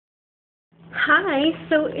Hi,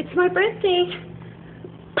 so it's my birthday.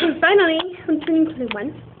 Finally, I'm turning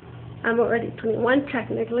 21. I'm already 21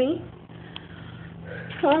 technically.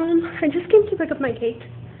 I just came to pick up my cake.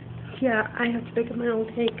 Yeah, I have to pick up my own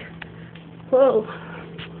cake. Whoa.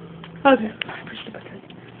 Okay, push the button.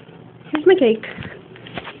 Here's my cake.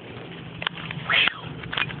 Wow.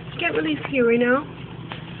 Can't really see it right now.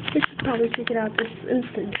 I should probably take it out this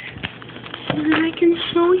instant. And then I can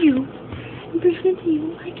show you and present to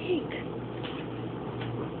you my cake.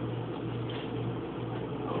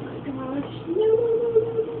 No.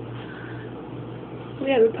 We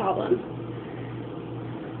have a problem.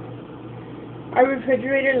 Our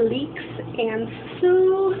refrigerator leaks, and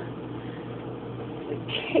so the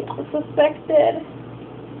cake was affected.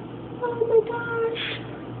 Oh my gosh.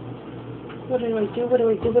 What do I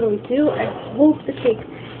do? I hope the cake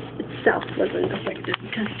itself wasn't affected,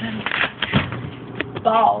 because then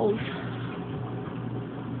balls.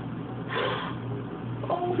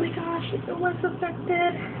 Oh my gosh, if it was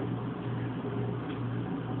affected.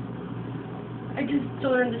 I just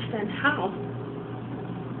don't understand how.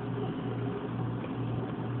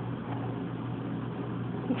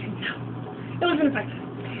 Okay, no. It wasn't affected.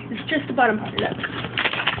 It's just the bottom part. Look.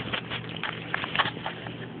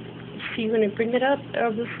 See, when I bring it up,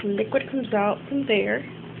 all this liquid comes out from there,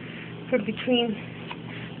 from between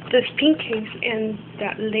this pink case and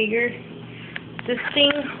that layer.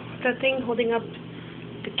 That thing holding up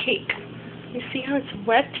the cake. You see how it's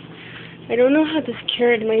wet? I don't know how this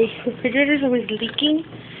cured. My refrigerator's always leaking.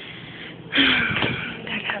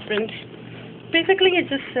 That happened. Basically, it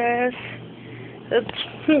just says, it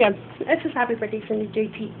says happy birthday, Cindy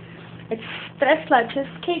JT. It's tres leches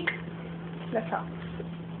cake. That's all.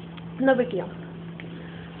 No big deal.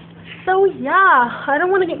 So yeah, I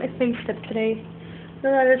don't want to get my face dipped today.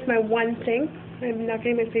 No, that is my one thing. I'm not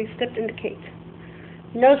getting my face dipped in the cake.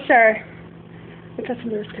 No, sir. I thought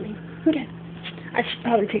somebody was coming. Okay. I should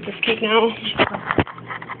probably take this cake now.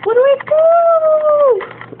 What do I do?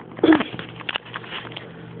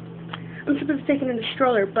 I'm supposed to take it in the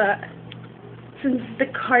stroller, but since the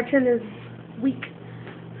carton is weak,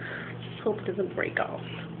 I just hope it doesn't break off.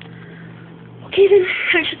 Okay, then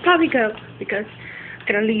I should probably go, because I'm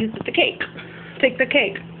gonna leave with the cake. Take the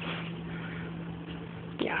cake.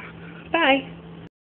 Yeah. Bye.